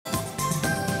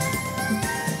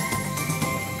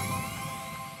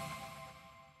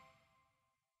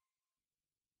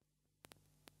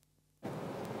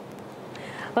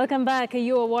Welcome back.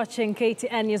 You are watching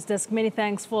KTN Newsdesk. Many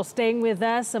thanks for staying with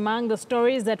us. Among the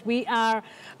stories that we are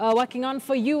working on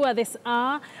for you at this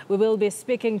hour, we will be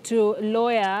speaking to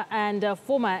lawyer and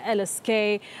former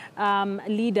LSK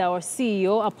leader or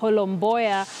CEO Apollo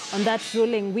Mboya on that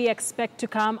ruling we expect to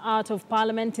come out of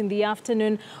Parliament in the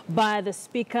afternoon by the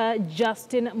Speaker,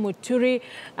 Justin Muturi.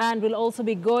 And we'll also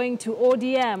be going to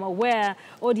ODM, where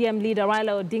ODM leader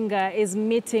Raila Odinga is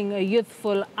meeting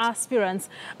youthful aspirants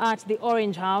at the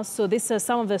Orange House. So these are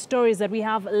some of the stories that we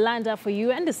have lined up for you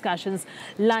and discussions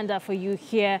lined up for you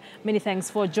here. Many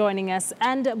thanks for joining us.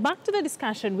 And back to the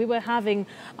discussion we were having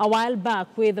a while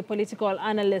back with the political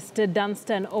analyst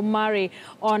Dunstan Omari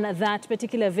on that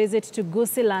particular visit to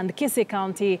Gusiland, Kisii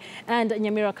County and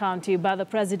Nyamira County by the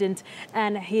President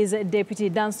and his deputy.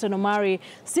 Dunstan Omari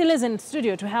still is in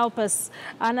studio to help us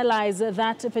analyze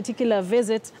that particular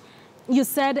visit. You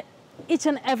said each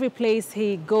and every place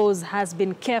he goes has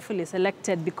been carefully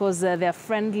selected because they're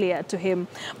friendlier to him.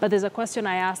 But there's a question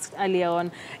I asked earlier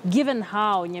on. Given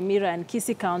how Nyamira and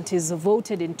Kisii counties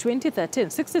voted in 2013,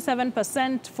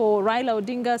 67% for Raila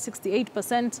Odinga,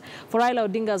 68% for Raila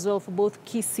Odinga as well for both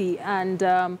Kisii and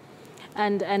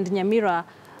Nyamira,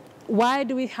 why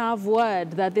do we have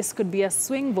word that this could be a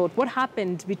swing vote? What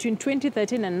happened between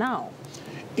 2013 and now?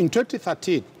 In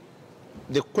 2013,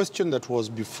 the question that was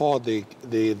before the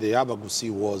Abagusi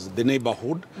was the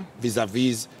neighborhood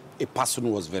vis-a-vis a person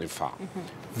who was very far.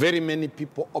 Very many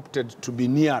people opted to be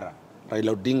nearer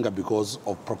Raila Odinga because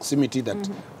of proximity that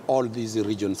all these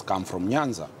regions come from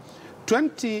Nyanza.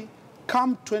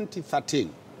 Come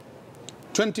 2013,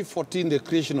 2014, the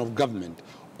creation of government,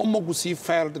 Omogusi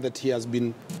felt that he has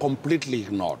been completely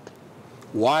ignored.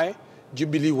 Why?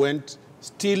 Jubilee went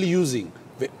still using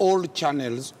the old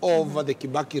channels over the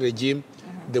Kibaki regime,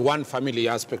 the one family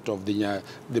aspect of the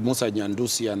Musa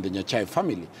Nyandusi and the Nyachai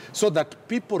family, so that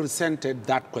people resented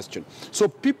that question. So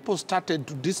people started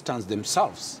to distance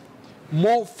themselves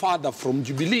more further from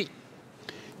Jubilee.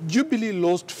 Jubilee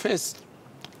lost face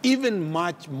even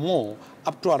much more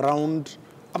up to around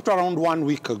 1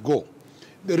 week ago.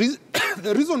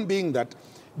 The reason being that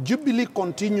Jubilee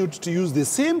continued to use the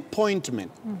same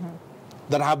appointment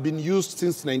that have been used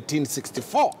since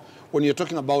 1964. When you're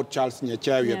talking about Charles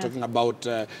Nyachai, you're talking about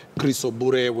Chris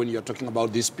Obure, when you're talking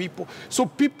about these people. So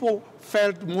people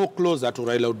felt more closer to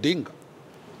Raila Odinga.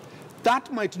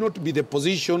 That might not be the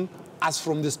position as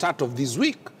from the start of this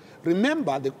week.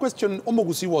 Remember, the question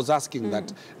Omogusi was asking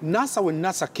that NASA, when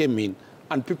NASA came in,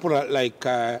 and people like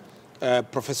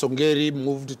Professor Ngeri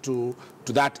moved to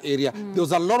that area, there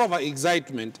was a lot of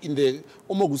excitement in the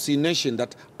Omogusi nation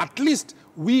that at least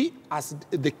we as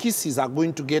the Kisiis are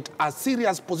going to get a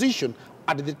serious position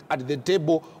at the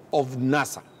table of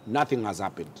NASA. Nothing has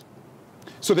happened.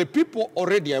 So the people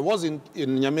already, I was in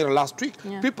Nyamira last week,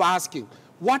 people asking,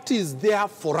 what is there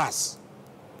for us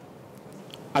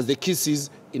as the Kisiis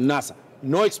in NASA?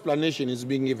 No explanation is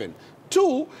being given.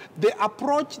 Two, the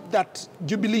approach that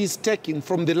Jubilee is taking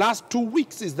from the last 2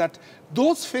 weeks is that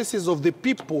those faces of the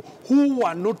people who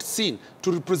were not seen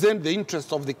to represent the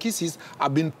interests of the Kisiis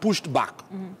have been pushed back.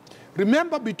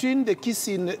 Remember, between the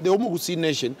Kisii, the Omogusi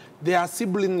nation, there are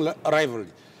sibling rivalry.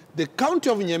 The county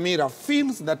of Nyamira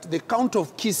feels that the county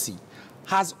of Kisii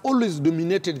has always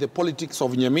dominated the politics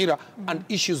of Nyamira and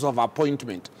issues of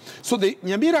appointment. So the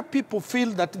Nyamira people feel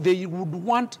that they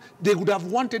would have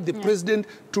wanted the president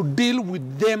to deal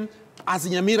with them as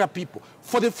Nyamira people.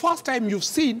 For the first time, you've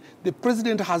seen the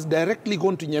president has directly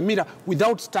gone to Nyamira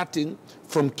without starting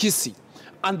from Kisii.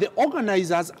 And the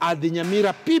organizers are the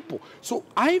Nyamira people. So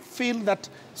I feel that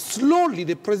slowly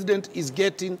the president is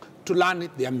getting to learn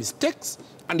their mistakes,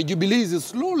 and the Jubilee is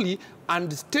slowly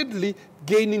and steadily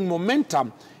gaining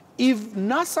momentum. If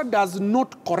NASA does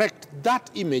not correct that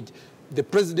image, the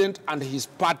president and his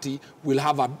party will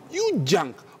have a huge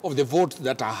chunk of the votes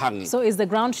that are hanging. So is the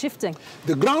ground shifting?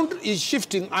 The ground is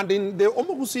shifting, and in the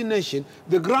Omogusi nation,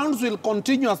 the grounds will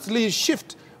continuously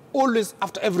shift always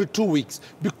after every 2 weeks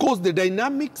because the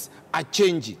dynamics are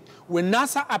changing. When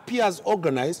NASA appears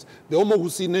organized, the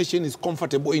Omogusi nation is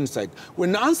comfortable inside.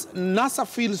 When NASA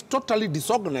feels totally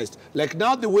disorganized, like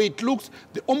now the way it looks,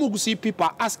 the Omogusi people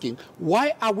are asking,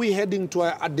 why are we heading to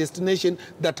a destination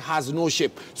that has no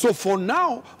shape? So for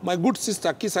now, my good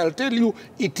sister Kiss, I'll tell you,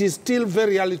 it is still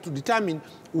very early to determine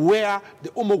where the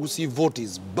Omogusi vote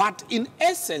is. But in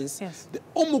essence, the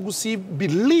Omogusi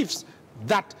believes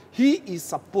that he is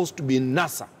supposed to be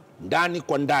NASA. Ndani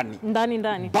kwa ndani.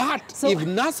 Ndani. But so, if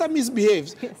NASA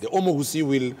misbehaves, the Omogusi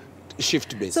will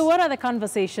shift base. So what are the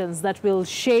conversations that will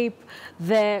shape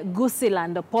the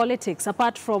Gusiland politics,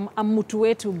 apart from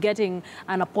Mutuwetu getting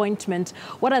an appointment?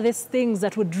 What are these things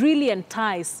that would really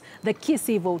entice the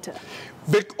Kisii voter?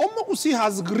 But Omogusi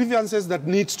has grievances that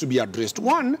needs to be addressed.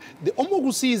 One, the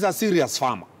Omogusi is a serious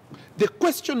farmer. The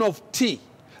question of tea,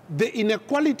 the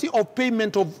inequality of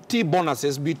payment of tea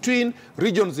bonuses between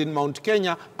regions in Mount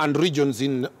Kenya and regions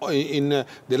in the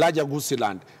larger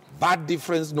Gusiland. Bad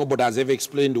difference, nobody has ever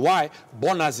explained why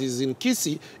bonuses in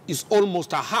Kisii is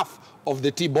almost a half of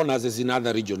the tea bonuses in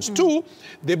other regions. Two,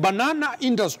 the banana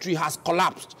industry has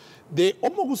collapsed. The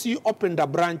Omogusi opened a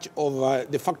branch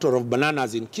of the factory of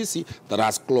bananas in Kisii that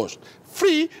has closed.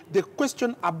 Three, the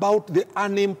question about the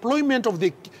unemployment of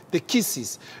the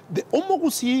Kisiis. The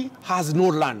Omogusi has no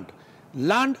land.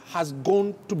 Land has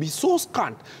gone to be so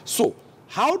scant. So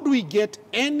how do we get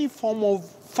any form of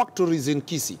factories in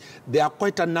Kisii? There are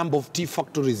quite a number of tea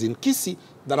factories in Kisii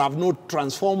that have not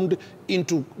transformed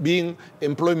into being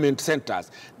employment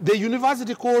centers. The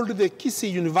university called the Kisii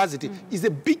University is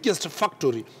the biggest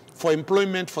factory for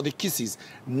employment for the Kisiis.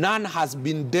 None has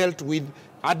been dealt with.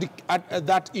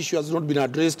 That issue has not been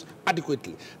addressed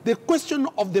adequately. The question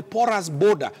of the porous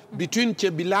border between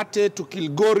Chebilate to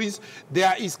Kilgoris,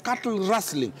 there is cattle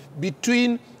rustling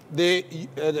between the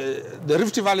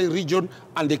Rift Valley region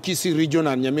and the Kisii region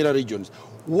and Nyamira regions.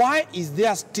 Why is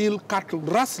there still cattle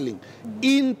rustling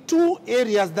in two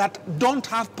areas that don't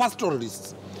have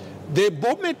pastoralists? The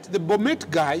Bomet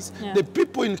guys, the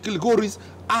people in Kilgoris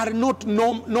are not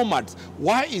nomads.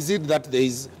 Why is it that there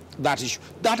is that issue?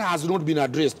 That has not been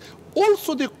addressed.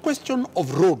 Also the question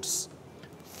of roads,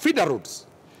 feeder roads.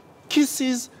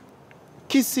 Kisiis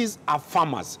are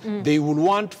farmers. They will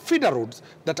want feeder roads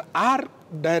that are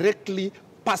directly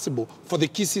possible for the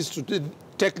Kisiis to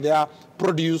take their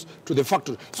produce to the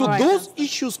factory. So those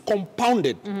issues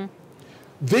compounded,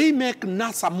 they make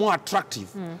NASA more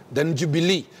attractive than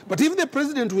Jubilee. But if the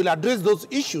president will address those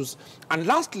issues, and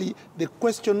lastly, the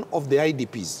question of the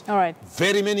IDPs. All right.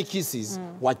 Very many Kisiis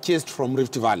were chased from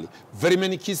Rift Valley. Very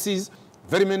many Kisiis,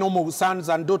 very many sons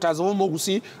and daughters of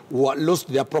Omogusi lost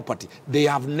their property. They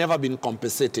have never been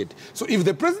compensated. So if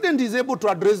the president is able to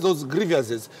address those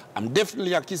grievances, I'm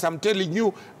definitely a Kisii, I'm telling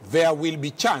you, there will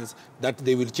be chance that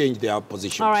they will change their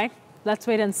position. All right. Let's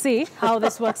wait and see how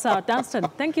this works out. Dunstan,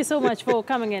 thank you so much for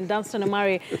coming in. Dunstan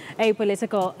Omari, a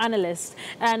political analyst.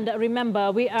 And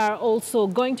remember, we are also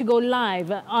going to go live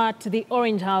at the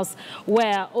Orange House,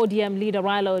 where ODM leader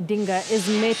Raila Odinga is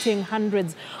meeting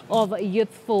hundreds of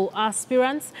youthful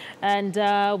aspirants. And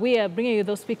we are bringing you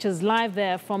those pictures live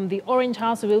there from the Orange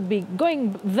House. We'll be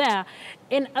going there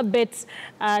in a bit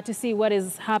to see what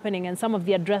is happening and some of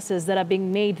the addresses that are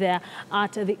being made there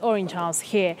at the Orange House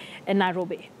here in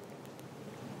Nairobi.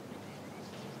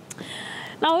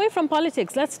 Now, away from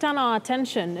politics, let's turn our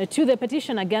attention to the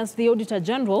petition against the Auditor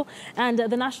General. And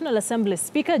the National Assembly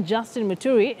Speaker, Justin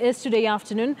Muturi, is today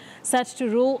afternoon set to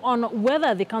rule on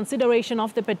whether the consideration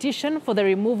of the petition for the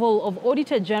removal of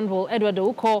Auditor General Edward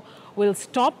Ouko will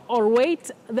stop or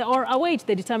await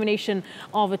the determination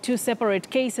of two separate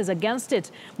cases against it.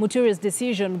 Muturi's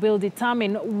decision will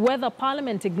determine whether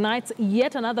Parliament ignites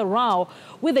yet another row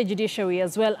with the judiciary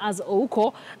as well as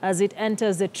Ouko as it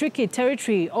enters the tricky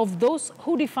territory of those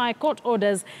who defy court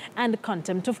orders and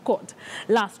contempt of court.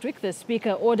 Last week, the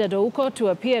Speaker ordered Ouko to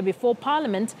appear before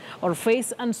Parliament or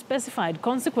face unspecified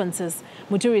consequences.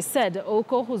 Muturi said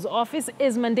Ouko, whose office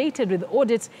is mandated with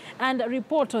audit and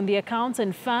report on the accounts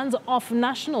and funds of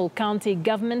national, county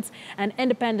governments and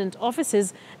independent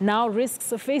offices, now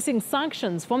risks facing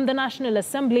sanctions from the National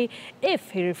Assembly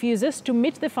if he refuses to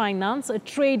meet the Finance,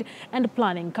 Trade and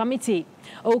Planning Committee.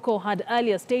 Ouko had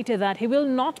earlier stated that he will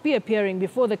not be appearing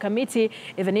before the committee,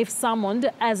 even if summoned,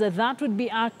 as that would be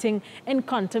acting in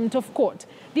contempt of court.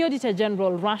 The Auditor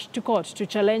General rushed to court to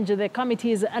challenge the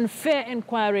committee's unfair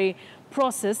inquiry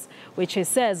process, which he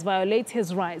says violates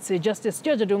his rights. Justice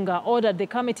George Odunga ordered the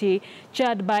committee,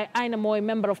 chaired by Aina Moi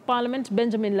Member of Parliament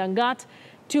Benjamin Langat,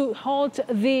 to halt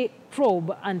the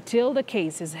probe until the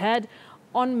case is heard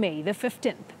on May the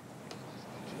 15th.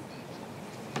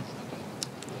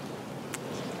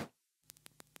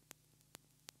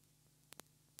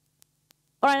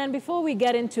 All right, and before we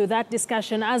get into that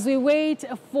discussion, as we wait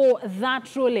for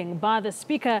that ruling by the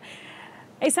Speaker,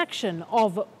 a section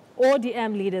of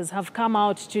ODM leaders have come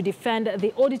out to defend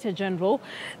the Auditor General,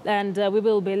 and we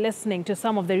will be listening to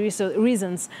some of the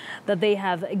reasons that they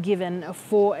have given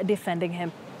for defending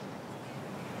him.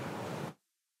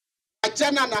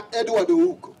 Wachana na Edward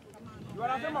Ouko.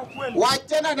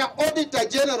 Wachana na Auditor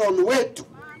General wetu.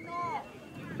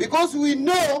 Because we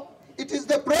know it is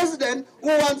the president who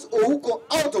wants Ouko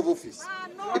out of office.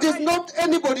 It is not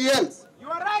anybody else. You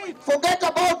are right. Forget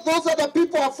about those other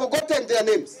people who have forgotten their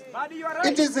names. But you are right.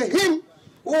 It is him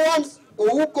who wants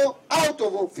Ouko out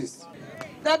of office.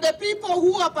 That the people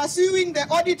who are pursuing the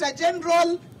Auditor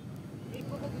General,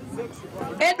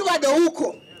 Edward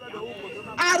Ouko,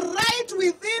 are right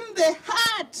within the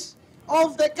heart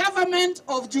of the government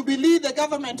of Jubilee, the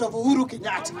government of Uhuru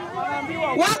Kenyatta.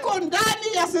 Wako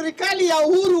ndani ya serikali ya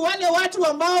Uhuru wale watu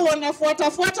ambao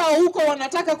wanafuata Ouko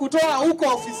wanataka kutoa Ouko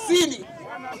ofisini.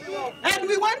 And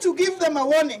we want to give them a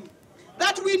warning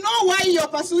that we know why you're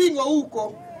pursuing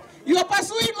Ouko. You're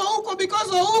pursuing Ouko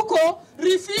because Ouko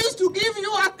refused to give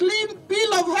you a clean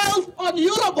bill of health on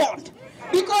Eurobond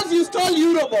because you stole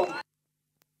Eurobond.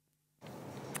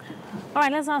 All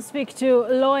right, let's now speak to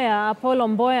lawyer Apollo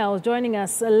Mboya, who's joining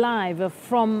us live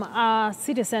from our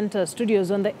city center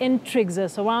studios on the intrigues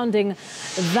surrounding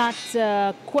that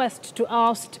quest to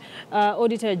oust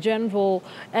Auditor General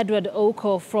Edward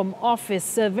Ouko from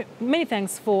office. Many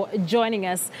thanks for joining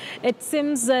us. It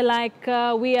seems like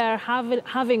we are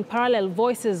having parallel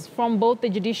voices from both the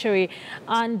judiciary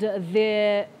and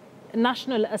the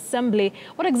National Assembly.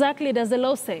 What exactly does the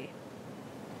law say?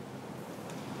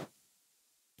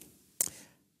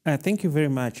 Thank you very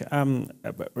much.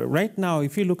 Right now,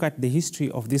 if you look at the history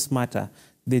of this matter,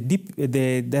 the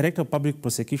Director of Public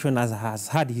Prosecution has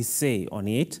had his say on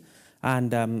it.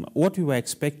 And what we were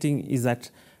expecting is that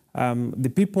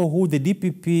the people who the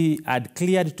DPP had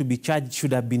cleared to be charged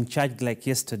should have been charged like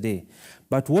yesterday.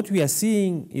 But what we are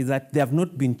seeing is that they have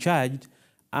not been charged,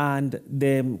 and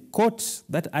the courts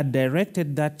that are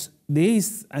directed that there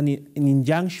is an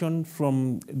injunction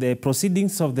from the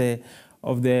proceedings of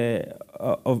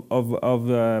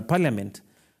Parliament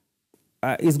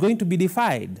is going to be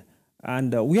defied,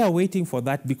 and we are waiting for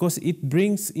that because it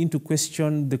brings into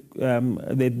question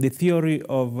the theory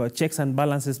of checks and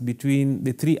balances between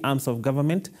the three arms of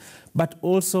government, but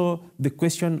also the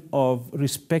question of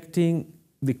respecting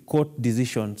the court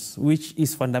decisions, which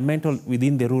is fundamental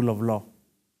within the rule of law.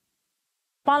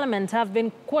 Parliament have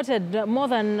been quoted more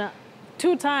than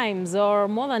 2 times or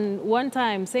more than 1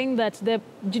 time saying that the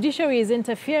judiciary is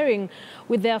interfering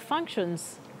with their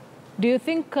functions. Do you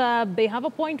think they have a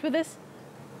point with this?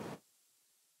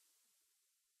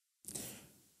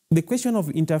 The question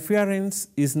of interference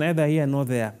is neither here nor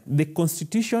there. The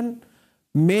Constitution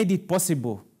made it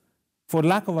possible, for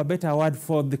lack of a better word,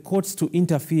 for the courts to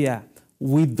interfere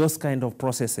with those kind of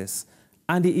processes.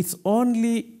 And it's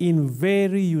only in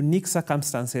very unique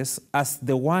circumstances, as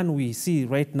the one we see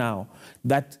right now,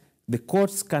 that the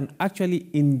courts can actually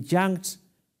injunct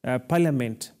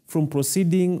Parliament from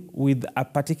proceeding with a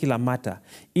particular matter.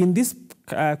 In this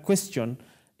question,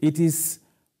 it is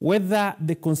whether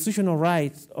the constitutional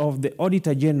rights of the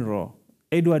Auditor General,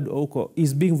 Edward Ouko,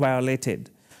 is being violated.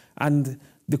 And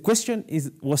the question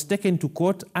was taken to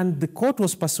court, and the court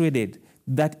was persuaded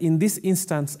that in this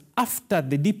instance, after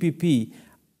the DPP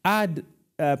had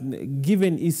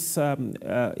given its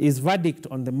verdict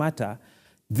on the matter,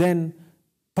 then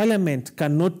Parliament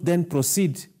cannot then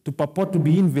proceed to purport to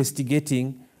be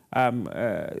investigating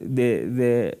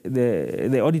the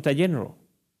Auditor General.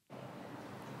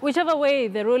 Whichever way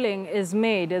the ruling is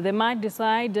made, they might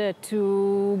decide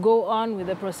to go on with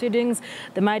the proceedings,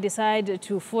 they might decide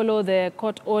to follow the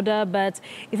court order, but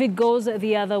if it goes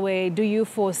the other way, do you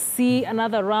foresee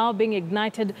another row being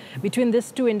ignited between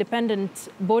these two independent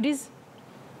bodies?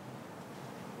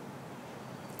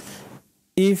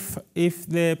 If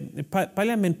the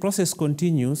Parliament process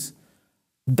continues,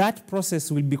 that process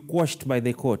will be quashed by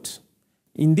the court.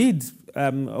 Indeed,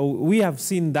 we have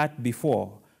seen that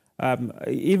before.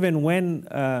 Even when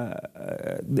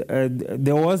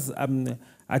there was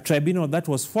a tribunal that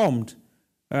was formed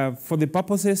for the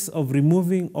purposes of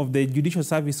removing of the Judicial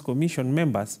Service Commission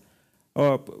members,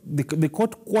 the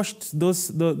court quashed the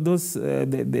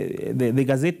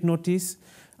Gazette notice.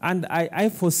 And I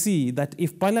foresee that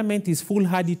if Parliament is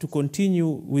foolhardy to continue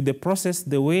with the process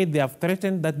the way they have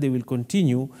threatened that they will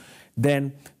continue,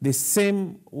 then the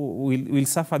same will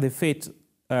suffer the fate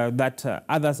that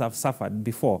others have suffered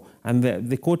before, and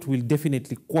the court will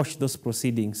definitely quash those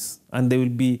proceedings, and it will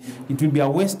be a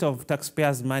waste of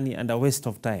taxpayers' money and a waste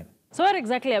of time. So what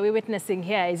exactly are we witnessing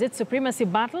here? Is it supremacy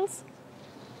battles?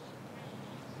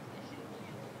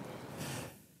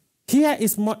 Here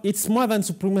it's more than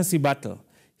supremacy battle.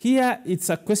 Here it's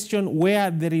a question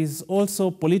where there is also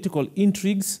political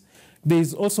intrigues. There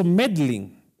is also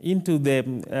meddling into the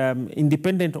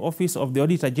independent office of the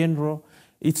Auditor General.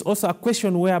 It's also a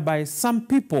question whereby some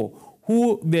people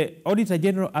who the Auditor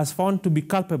General has found to be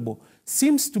culpable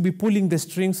seems to be pulling the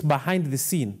strings behind the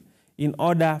scene in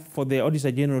order for the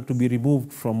Auditor General to be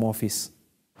removed from office.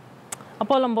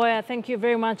 Apollo Mboya, thank you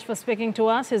very much for speaking to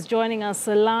us. He's joining us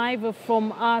live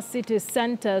from our city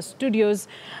center studios.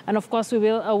 And of course, we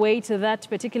will await that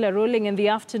particular ruling in the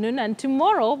afternoon. And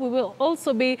tomorrow, we will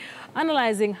also be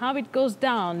analyzing how it goes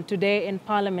down today in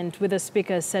Parliament with the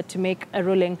Speaker set to make a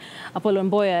ruling. Apollo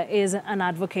Mboya is an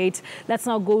advocate. Let's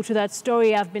now go to that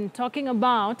story I've been talking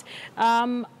about.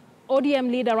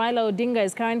 ODM leader Raila Odinga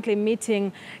is currently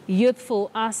meeting youthful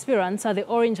aspirants at the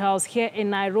Orange House here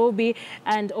in Nairobi,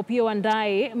 and Opiyo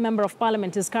Wandayi, Member of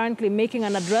Parliament, is currently making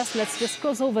an address. Let's just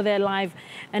cross over there live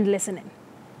and listen in.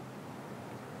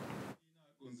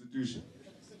 Constitution.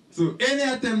 So any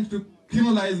attempt to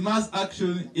criminalize mass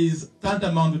action is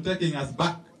tantamount to taking us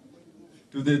back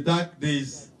to the dark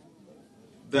days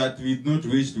that we do not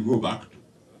wish to go back to.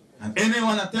 And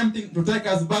anyone attempting to take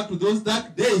us back to those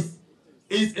dark days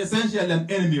is essentially an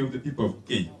enemy of the people of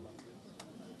Kenya.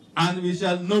 And we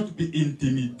shall not be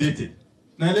intimidated.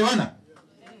 Naelewana?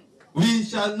 We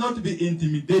shall not be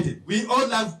intimidated. We all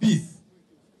love peace.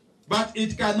 But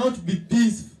it cannot be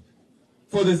peace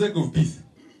for the sake of peace.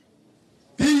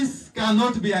 Peace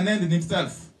cannot be an end in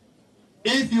itself.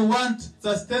 If you want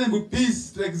sustainable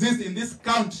peace to exist in this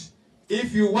country,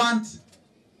 if you want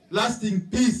lasting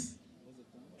peace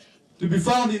to be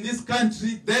found in this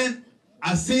country, then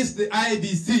assist the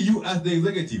IBC, you as the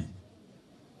executive,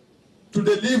 to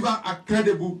deliver a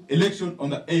credible election on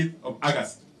the 8th of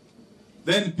August.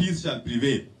 Then peace shall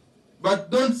prevail. But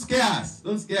don't scare us.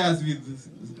 Don't scare us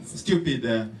with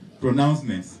stupid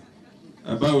pronouncements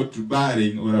about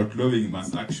barring or outlawing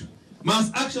mass action. Mass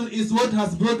action is what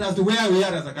has brought us to where we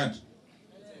are as a country.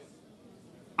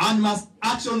 And mass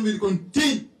action will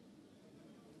continue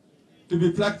to be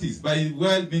practiced by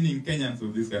well-meaning Kenyans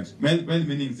of this country,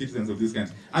 well-meaning citizens of this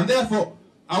country. And therefore,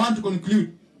 I want to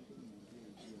conclude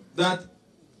that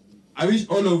I wish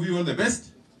all of you all the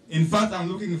best. In fact,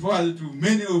 I'm looking forward to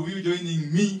many of you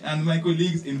joining me and my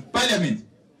colleagues in Parliament,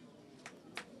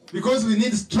 because we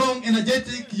need strong,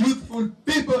 energetic, youthful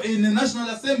people in the National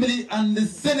Assembly and the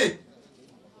Senate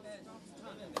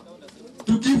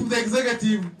to keep the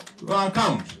executive to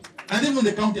account, and even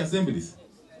the county assemblies.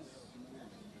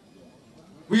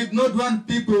 We do not want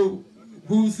people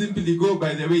who simply go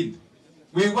by the wind.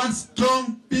 We want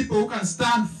strong people who can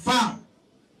stand firm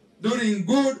during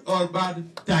good or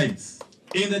bad times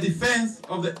in the defense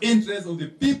of the interests of the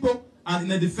people and in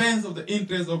the defense of the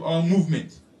interests of our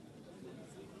movement.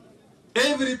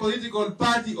 Every political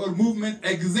party or movement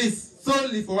exists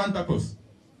solely for one purpose: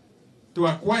 to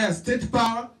acquire state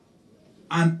power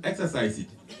and exercise it.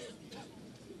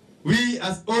 We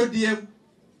as ODM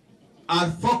are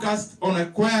focused on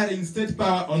acquiring state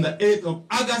power on the 8th of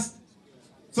August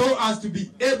so as to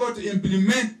be able to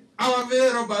implement our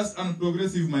very robust and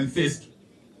progressive manifesto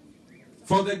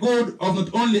for the good of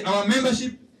not only our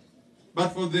membership, but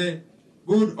for the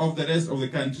good of the rest of the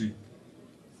country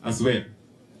as well.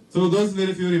 So those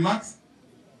very few remarks,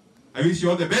 I wish you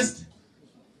all the best.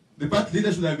 The party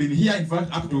leader should have been here. In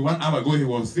fact, up to 1 hour ago, he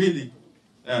was really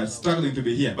struggling to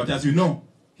be here. But as you know,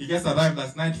 he just arrived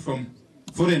last night from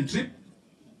foreign trip,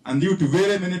 and due to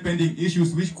very many pending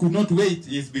issues which could not wait,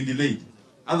 he has been delayed.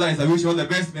 Otherwise, I wish you all the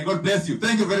best. May God bless you.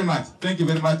 Thank you very much. Thank you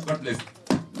very much. God bless.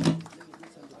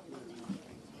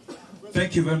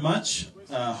 Thank you very much,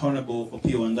 Honorable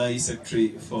Opiyo Wandayi,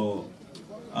 Secretary for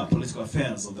Political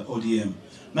Affairs of the ODM.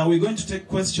 Now we're going to take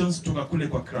questions kutoka kule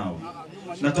kwa crowd.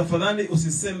 Na tafadhali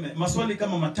usiseme maswali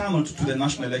kama matano to the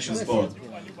National Elections Board.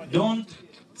 Don't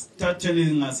start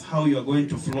telling us how you are going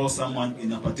to floor someone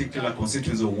in a particular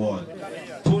constituency or ward.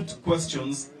 Put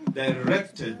questions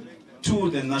directed to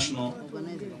the National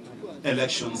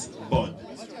Elections Board.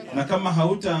 Na kama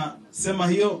hauta sema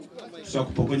hiyo,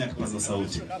 tutakupokonya kipaza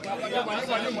sauti.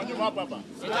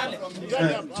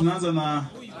 Tunaanza na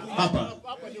hapa.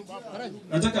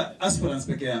 Nataka aspirants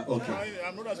peke yao. Okay.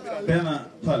 Pena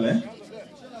pale.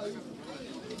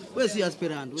 Wewe si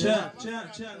aspirant. Chair.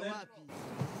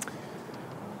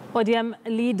 ODM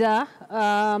leader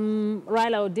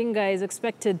Raila Odinga is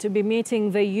expected to be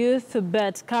meeting the youth,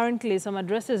 but currently some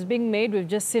addresses being made. We've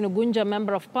just seen Ugunja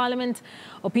Member of Parliament,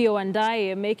 Opiyo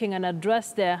Wandayi, making an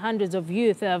address there. Hundreds of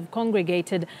youth have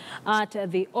congregated at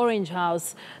the Orange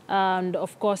House. And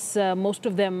of course, most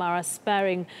of them are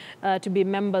aspiring to be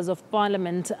members of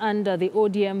Parliament under the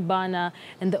ODM banner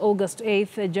in the August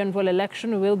 8th general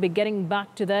election. We will be getting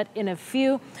back to that in a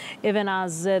few, even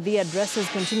as the addresses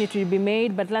continue to be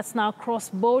made. But let's now cross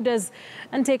borders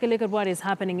and take a look at what is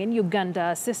happening in Uganda.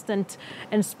 Assistant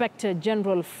Inspector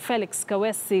General Felix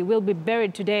Kawesi will be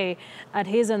buried today at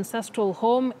his ancestral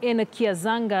home in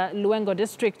Kiazanga, Luengo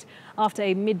district, after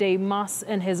a midday mass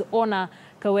in his honor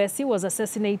Kawesi was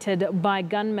assassinated by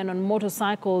gunmen on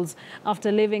motorcycles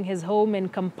after leaving his home in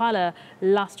Kampala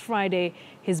last Friday.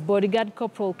 His bodyguard,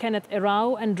 Corporal Kenneth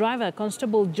Erau, and driver,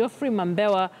 Constable Geoffrey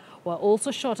Mambewa, were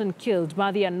also shot and killed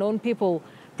by the unknown people.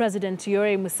 President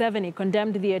Yoweri Museveni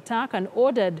condemned the attack and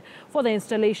ordered for the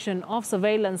installation of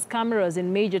surveillance cameras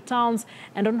in major towns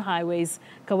and on highways.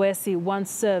 Kawesi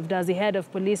once served as the head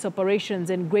of police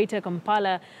operations in Greater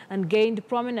Kampala and gained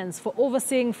prominence for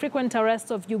overseeing frequent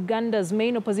arrests of Uganda's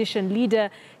main opposition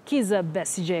leader, Kizza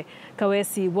Besigye.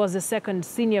 Kawesi was the second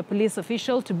senior police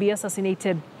official to be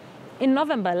assassinated. In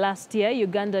November last year,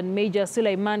 Ugandan Major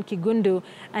Suleiman Kigundu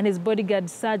and his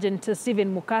bodyguard Sergeant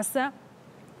Stephen Mukasa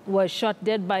were shot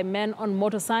dead by men on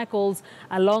motorcycles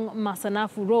along Mombasa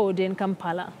Road in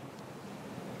Kampala.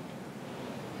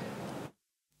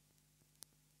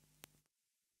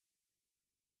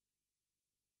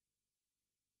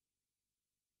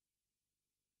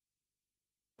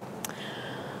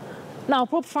 Now,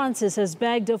 Pope Francis has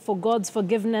begged for God's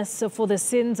forgiveness for the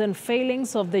sins and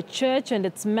failings of the Church and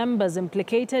its members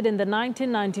implicated in the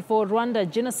 1994 Rwanda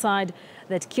genocide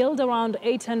that killed around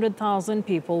 800,000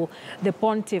 people. The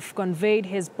pontiff conveyed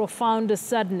his profound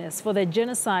sadness for the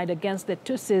genocide against the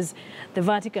Tutsis, the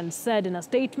Vatican said in a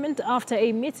statement after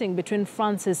a meeting between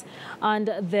Francis and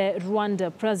the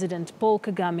Rwanda President Paul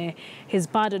Kagame. His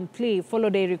pardon plea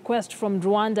followed a request from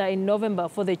Rwanda in November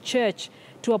for the Church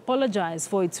to apologize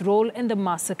for its role in the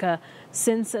massacre.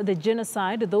 Since the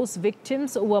genocide, those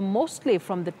victims were mostly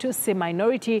from the Tutsi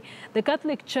minority. The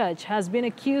Catholic Church has been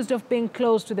accused of being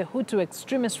close to the Hutu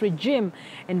extremist regime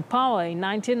in power in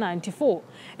 1994.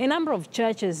 A number of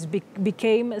churches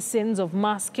became scenes of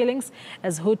mass killings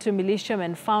as Hutu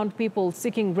militiamen found people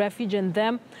seeking refuge in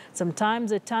them,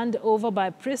 sometimes turned over by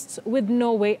priests with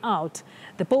no way out.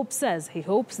 The Pope says he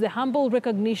hopes the humble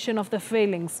recognition of the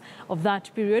failings of that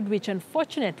period, which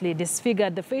unfortunately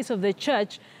disfigured the face of the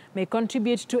Church, may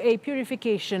contribute to a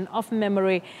purification of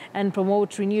memory and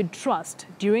promote renewed trust.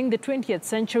 During the 20th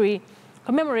century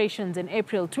commemorations in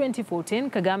April 2014,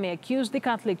 Kagame accused the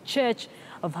Catholic Church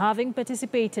of having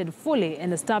participated fully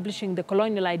in establishing the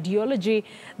colonial ideology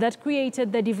that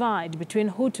created the divide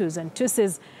between Hutus and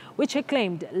Tutsis, which he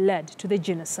claimed led to the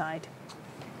genocide.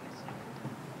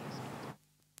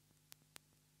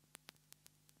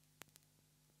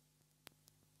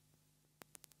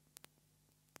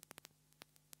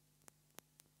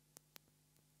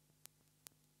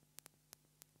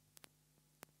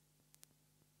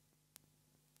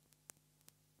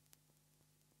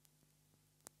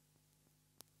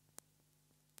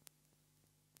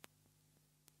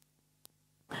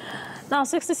 Now,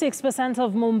 66%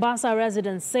 of Mombasa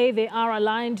residents say they are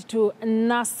aligned to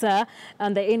NASA,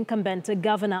 and the incumbent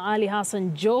Governor Ali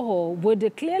Hassan Joho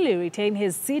would clearly retain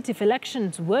his seat if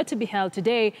elections were to be held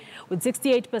today, with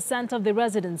 68% of the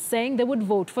residents saying they would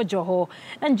vote for Joho.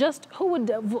 And just who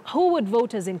would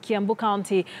voters in Kiambu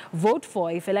County vote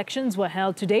for if elections were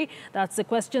held today? That's the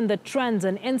question that Trends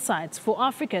and Insights for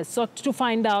Africa sought to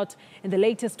find out in the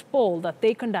latest poll that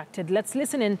they conducted. Let's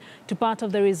listen in to part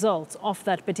of the results of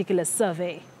that particular survey.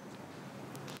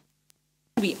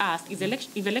 We asked, if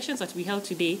elections are to be held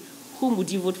today, whom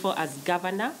would you vote for as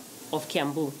governor of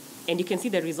Kiambu? And you can see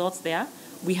the results there.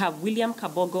 We have William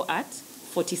Kabogo at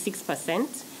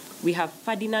 46%. We have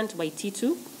Ferdinand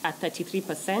Waititu at 33%.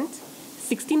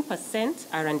 16%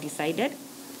 are undecided.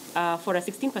 For a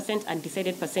 16%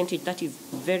 undecided percentage, that is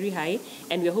very high.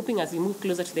 And we're hoping as we move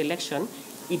closer to the election,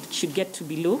 it should get to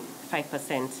below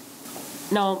 5%.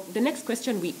 Now, the next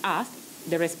question we asked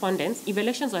the respondents, if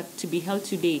elections are to be held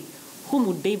today, whom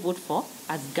would they vote for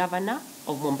as governor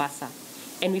of Mombasa?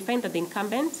 And we find that the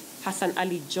incumbent, Hassan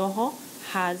Ali Joho,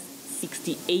 has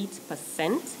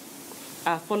 68%,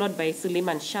 followed by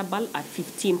Suleiman Shabal at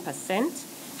 15%,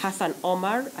 Hassan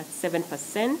Omar at 7%,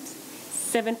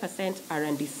 7% are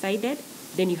undecided.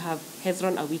 Then you have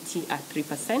Hezron Awiti at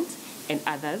 3%, and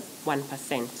others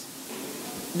 1%.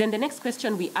 Then the next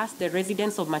question we asked the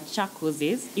residents of Machakos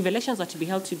is, if elections are to be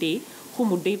held today, whom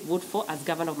would they vote for as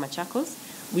governor of Machakos?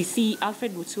 We see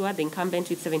Alfred Mutua, the incumbent,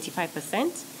 with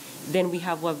 75%. Then we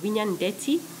have Wavinya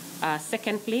Ndeti,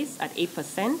 second place at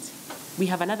 8%. We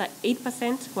have another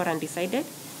 8% who are undecided.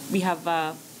 We have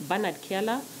Bernard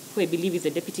Kiala, who I believe is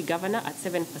the deputy governor, at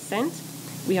 7%.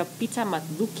 We have Peter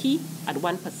Mathuki at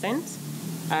 1%,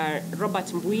 Robert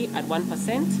Mbui at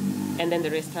 1%, and then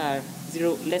the rest are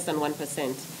less than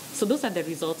 1%. So those are the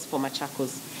results for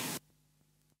Machakos.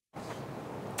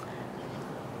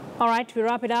 All right, we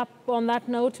wrap it up on that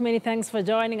note. Many thanks for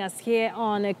joining us here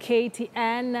on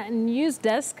KTN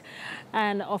Newsdesk.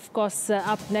 And of course,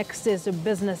 up next is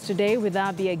Business Today with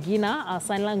Abi Agina. Our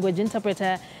sign language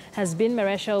interpreter has been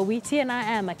Maresha Owiti, and I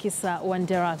am Akisa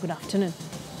Wandera. Good afternoon.